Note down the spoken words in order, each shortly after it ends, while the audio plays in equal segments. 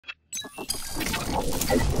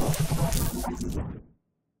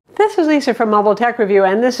This is Lisa from MobileTechReview,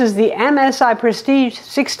 and this is the MSI Prestige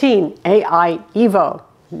 16 AI EVO.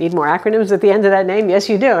 Need more acronyms at the end of that name? Yes,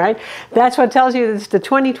 you do, right? That's what tells you it's the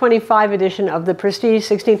 2025 edition of the Prestige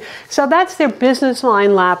 16. So that's their business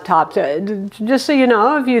line laptop. Just so you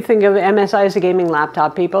know, if you think of MSI as a gaming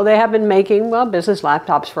laptop people, they have been making, well, business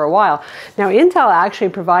laptops for a while. Now, Intel actually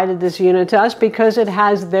provided this unit to us because it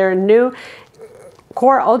has their new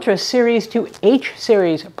Core Ultra Series to H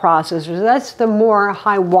Series processors. That's the more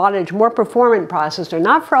high wattage, more performant processor.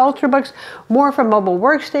 Not for Ultrabooks, more for mobile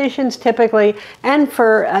workstations typically, and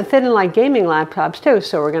for thin and light gaming laptops too.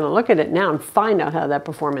 So we're going to look at it now and find out how that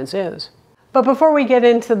performance is. But before we get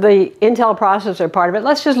into the Intel processor part of it,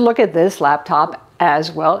 let's just look at this laptop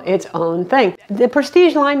as well, its own thing. The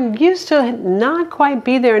Prestige line used to not quite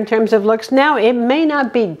be there in terms of looks. Now it may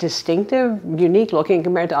not be distinctive, unique looking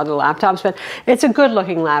compared to other laptops, but it's a good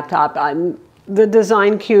looking laptop. The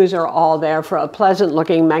design cues are all there for a pleasant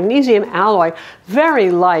looking magnesium alloy,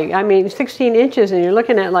 very light. I mean, 16 inches and you're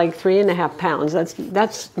looking at like 3.5 pounds.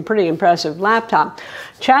 That's a pretty impressive laptop.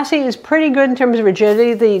 Chassis is pretty good in terms of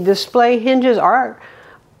rigidity. The display hinges are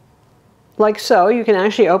like so. You can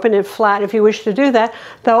actually open it flat if you wish to do that.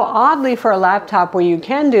 Though oddly for a laptop where you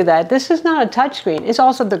can do that, this is not a touchscreen. It's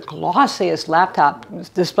also the glossiest laptop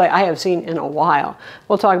display I have seen in a while.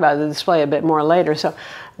 We'll talk about the display a bit more later. So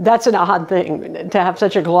that's an odd thing to have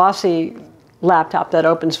such a glossy laptop that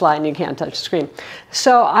opens flat and you can't touch the screen.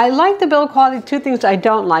 So I like the build quality. Two things I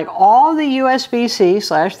don't like: all the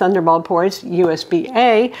USB-C/Thunderbolt ports,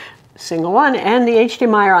 USB-A, single one, and the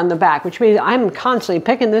HDMI are on the back, which means I'm constantly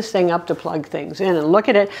picking this thing up to plug things in and look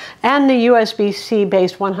at it. And the USB-C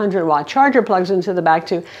based 100-watt charger plugs into the back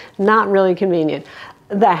too. Not really convenient.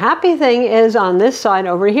 The happy thing is on this side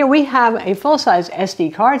over here, we have a full-size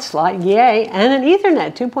SD card slot, yay, and an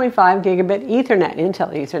Ethernet, 2.5 gigabit Ethernet,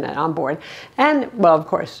 Intel Ethernet on board. And, well, of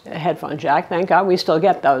course, a headphone jack, thank God we still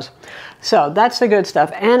get those. So that's the good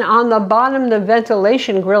stuff. And on the bottom, the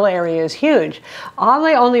ventilation grill area is huge.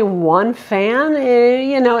 Oddly, only one fan.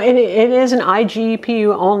 You know, it is an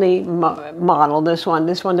iGPU only model, this one.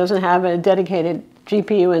 This one doesn't have a dedicated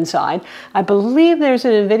GPU inside. I believe there's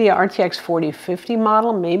an NVIDIA RTX 4050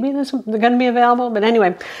 model. Maybe they're going to be available. But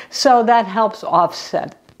anyway, so that helps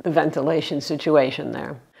offset the ventilation situation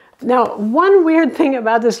there. Now, one weird thing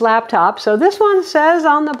about this laptop, so this one says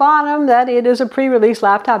on the bottom that it is a pre-release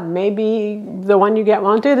laptop. Maybe the one you get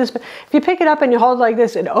won't do this, but if you pick it up and you hold it like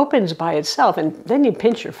this, it opens by itself, and then you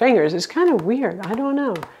pinch your fingers. It's kind of weird. I don't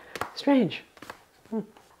know. Strange.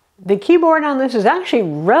 The keyboard on this is actually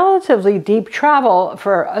relatively deep travel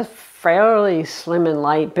for a fairly slim and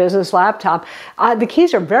light business laptop. The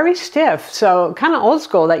keys are very stiff, so kind of old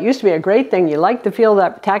school. That used to be a great thing. You like to feel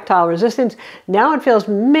that tactile resistance. Now it feels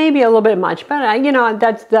maybe a little bit much, but you know,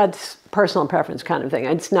 that's personal preference kind of thing.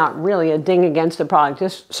 It's not really a ding against the product,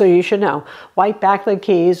 just so you should know. White backlit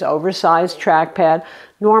keys, oversized trackpad,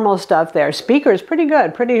 normal stuff there. Speaker is pretty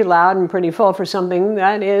good, pretty loud and pretty full for something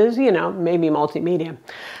that is, you know, maybe multimedia.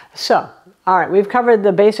 So, all right, we've covered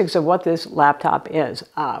the basics of what this laptop is.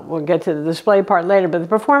 We'll get to the display part later, but the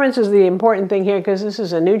performance is the important thing here because this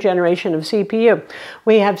is a new generation of CPU.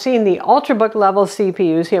 We have seen the Ultrabook level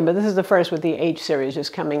CPUs here, but this is the first with the H series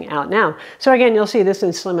just coming out now. So again, you'll see this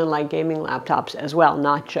in slim and light gaming laptops as well,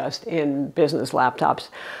 not just in business laptops.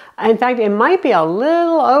 In fact, it might be a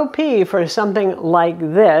little OP for something like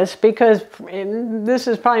this because this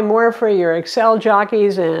is probably more for your Excel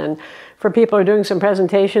jockeys and for people who are doing some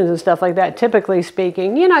presentations and stuff like that. Typically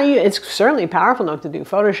speaking, you know, it's certainly powerful enough to do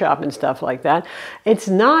Photoshop and stuff like that. It's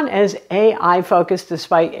not as AI focused,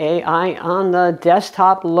 despite AI on the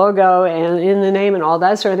desktop logo and in the name and all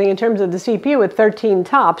that sort of thing. In terms of the CPU with 13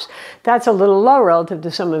 tops, that's a little low relative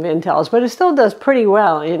to some of Intel's, but it still does pretty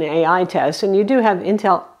well in AI tests. And you do have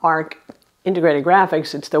Intel Arc integrated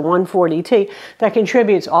graphics. It's the 140T that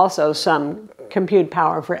contributes also some compute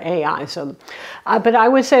power for AI. So, but I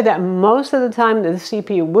would say that most of the time the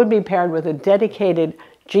CPU would be paired with a dedicated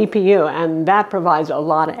GPU, and that provides a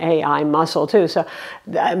lot of AI muscle too. So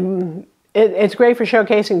it's great for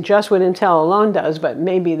showcasing just what Intel alone does, but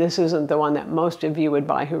maybe this isn't the one that most of you would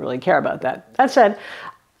buy who really care about that. That said,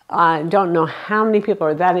 I don't know how many people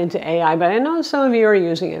are that into AI, but I know some of you are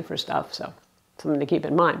using it for stuff, so something to keep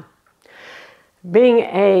in mind. Being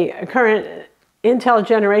a current Intel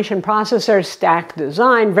generation processor, stacked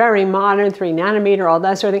design, very modern, 3 nanometer, all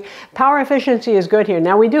that sort of thing. Power efficiency is good here.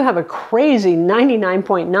 Now we do have a crazy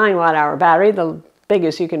 99.9 watt hour battery, the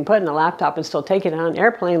biggest you can put in a laptop and still take it on an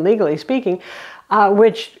airplane, legally speaking,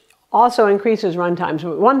 which also increases run times.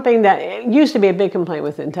 One thing that used to be a big complaint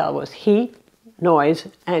with Intel was heat. noise,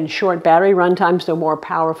 and short battery run times, the more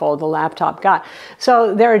powerful the laptop got.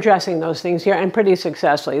 So they're addressing those things here, and pretty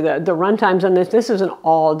successfully. The run times on this is an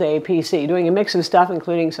all-day PC, doing a mix of stuff,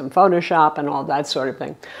 including some Photoshop and all that sort of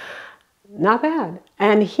thing. Not bad.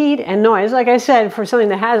 And heat and noise, like I said, for something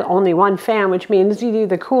that has only one fan, which means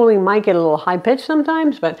the cooling might get a little high-pitched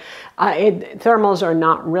sometimes, but thermals are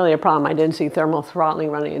not really a problem. I didn't see thermal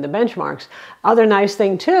throttling running in the benchmarks. Other nice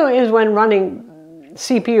thing, too, is when running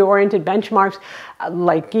CPU-oriented benchmarks,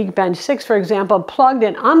 like Geekbench 6, for example, plugged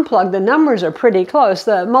and unplugged, the numbers are pretty close.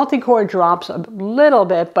 The multi-core drops a little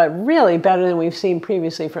bit, but really better than we've seen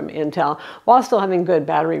previously from Intel, while still having good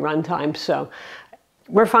battery run times. So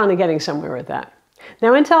we're finally getting somewhere with that.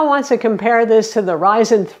 Now, Intel wants to compare this to the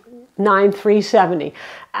Ryzen 9 370,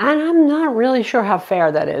 and I'm not really sure how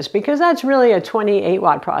fair that is, because that's really a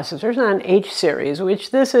 28-watt processor. It's not an H series, which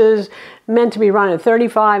this is meant to be run at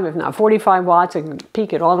 35, if not 45 watts. It can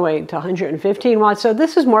peak it all the way to 115 watts. So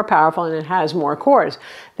this is more powerful and it has more cores.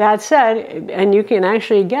 That said, and you can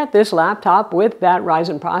actually get this laptop with that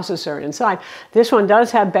Ryzen processor inside. This one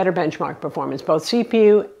does have better benchmark performance, both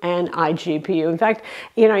CPU and iGPU. In fact,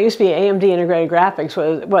 it used to be AMD integrated graphics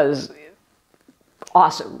was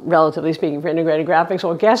awesome, relatively speaking, for integrated graphics.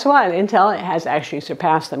 Well, guess what? Intel has actually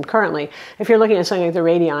surpassed them currently. If you're looking at something like the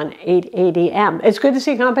Radeon 880M, it's good to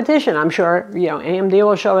see competition. I'm sure AMD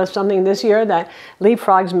will show us something this year that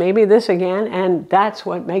leapfrogs maybe this again, and that's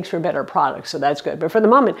what makes for better products. So that's good. But for the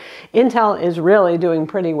moment, Intel is really doing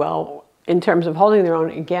pretty well in terms of holding their own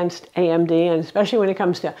against AMD, and especially when it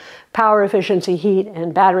comes to power efficiency, heat,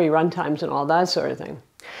 and battery run times and all that sort of thing.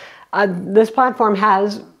 This platform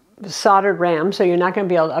has soldered RAM, so you're not going to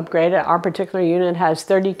be able to upgrade it. Our particular unit has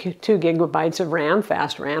 32 gigabytes of RAM,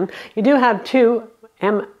 fast RAM. You do have two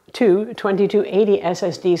M2 2280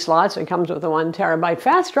 SSD slots. It comes with a 1 terabyte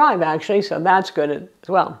fast drive, actually, so that's good as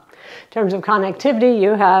well. In terms of connectivity,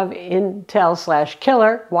 you have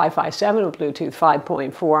Intel/Killer Wi-Fi 7 with Bluetooth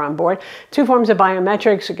 5.4 on board. 2 forms of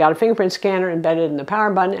biometrics. You've got a fingerprint scanner embedded in the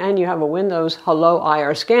power button, and you have a Windows Hello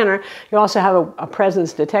IR scanner. You also have a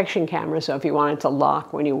presence detection camera, so if you want it to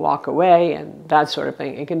lock when you walk away and that sort of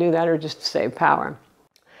thing, it can do that, or just save power.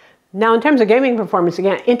 Now, in terms of gaming performance,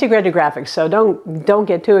 again, integrated graphics, so don't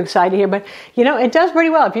get too excited here, but it does pretty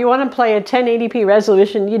well. If you want to play at 1080p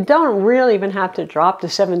resolution, you don't really even have to drop to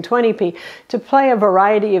 720p to play a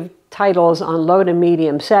variety of titles on low to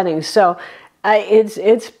medium settings. So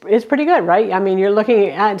it's pretty good, right? I mean, you're looking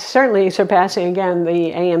at certainly surpassing again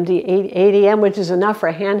the AMD 880M, which is enough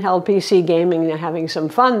for handheld PC gaming and having some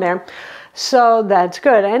fun there. So that's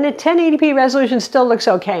good. And the 1080p resolution still looks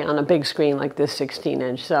okay on a big screen like this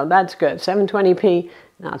 16-inch. So that's good. 720p,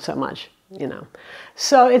 not so much,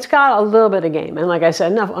 So it's got a little bit of game. And like I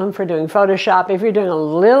said, enough for doing Photoshop. If you're doing a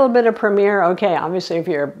little bit of Premiere, okay, obviously if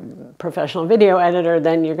you're a professional video editor,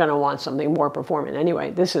 then you're going to want something more performant.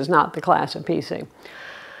 Anyway, this is not the class of PC.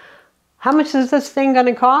 How much is this thing going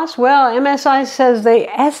to cost? Well, MSI says they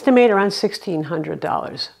estimate around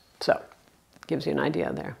 $1,600. So gives you an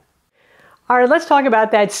idea there. All right, let's talk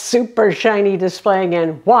about that super shiny display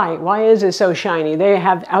again. Why? Why is it so shiny? They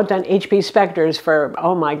have outdone HP Spectres for,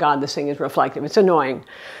 oh my God, this thing is reflective. It's annoying.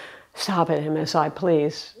 Stop it, MSI,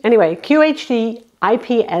 please. Anyway, QHD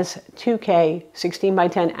IPS 2K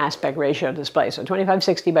 16:10 aspect ratio display, so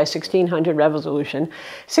 2560 by 1600 resolution,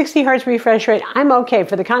 60 hertz refresh rate. I'm okay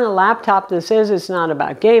for the kind of laptop this is. It's not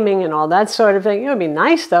about gaming and all that sort of thing. It would be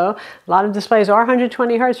nice though. A lot of displays are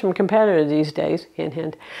 120 hertz from competitors these days. Hint,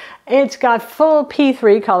 hint. It's got full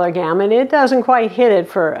P3 color gamut. It doesn't quite hit it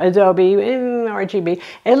for Adobe RGB.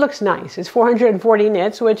 It looks nice. It's 440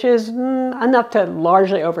 nits, which is enough to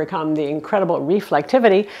largely overcome the incredible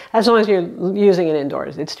reflectivity as long as you're using it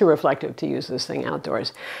indoors. It's too reflective to use this thing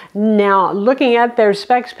outdoors. Now, looking at their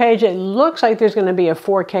specs page, it looks like there's going to be a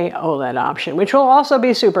 4K OLED option, which will also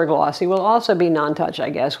be super glossy, will also be non-touch, I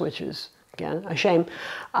guess, which is, again, a shame.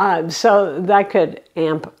 So that could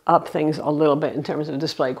amp up things a little bit in terms of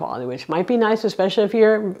display quality, which might be nice, especially if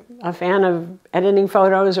you're a fan of editing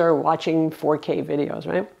photos or watching 4K videos,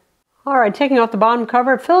 right? All right, taking off the bottom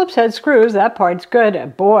cover, Phillips head screws, that part's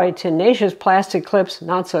good. Boy, tenacious plastic clips,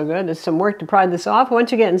 not so good. There's some work to pry this off.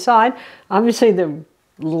 Once you get inside, obviously the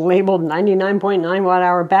labeled 99.9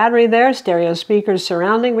 watt-hour battery there, stereo speakers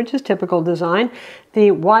surrounding, which is typical design. The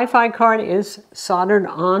Wi-Fi card is soldered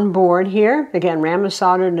on board here. Again, RAM is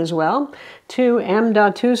soldered as well. 2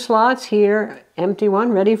 M.2 slots here, empty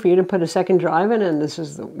one, ready for you to put a second drive in, and this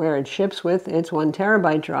is where it ships with its 1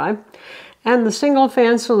 terabyte drive. And the single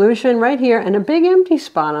fan solution right here, and a big empty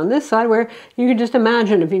spot on this side where you could just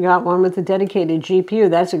imagine if you got one with a dedicated GPU,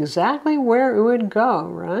 that's exactly where it would go,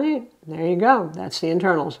 right? There you go. That's the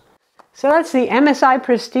internals. So that's the MSI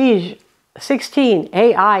Prestige 16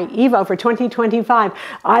 AI EVO for 2025.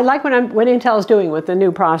 I like what Intel is doing with the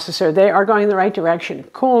new processor. They are going in the right direction.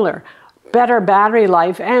 Cooler, better battery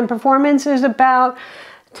life, and performance is about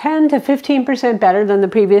 10 to 15% better than the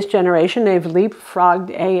previous generation. They've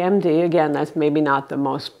leapfrogged AMD. Again, that's maybe not the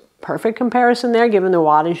most perfect comparison there, given the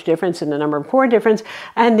wattage difference and the number of core difference.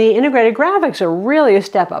 And the integrated graphics are really a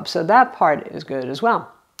step up, so that part is good as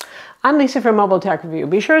well. I'm Lisa from MobileTechReview.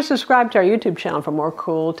 Be sure to subscribe to our YouTube channel for more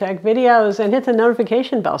cool tech videos and hit the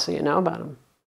notification bell so you know about them.